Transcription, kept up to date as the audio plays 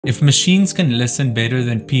If machines can listen better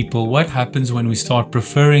than people, what happens when we start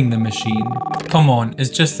preferring the machine? Come on, it's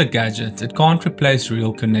just a gadget. It can't replace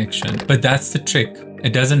real connection. But that's the trick.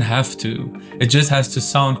 It doesn't have to. It just has to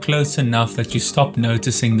sound close enough that you stop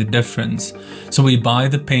noticing the difference. So we buy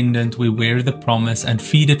the pendant, we wear the promise, and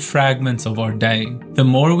feed it fragments of our day. The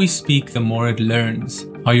more we speak, the more it learns.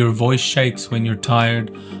 How your voice shakes when you're tired,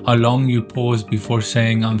 how long you pause before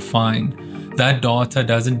saying I'm fine. That data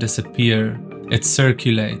doesn't disappear. It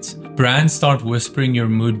circulates. Brands start whispering your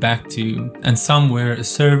mood back to you, and somewhere a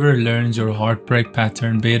server learns your heartbreak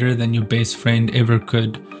pattern better than your best friend ever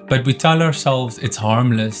could. But we tell ourselves it's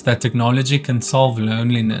harmless, that technology can solve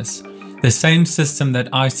loneliness. The same system that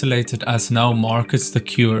isolated us now markets the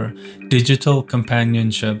cure, digital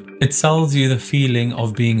companionship. It sells you the feeling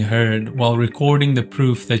of being heard while recording the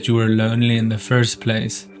proof that you were lonely in the first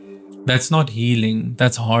place. That's not healing,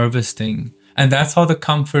 that's harvesting. And that's how the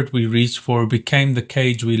comfort we reach for became the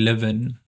cage we live in.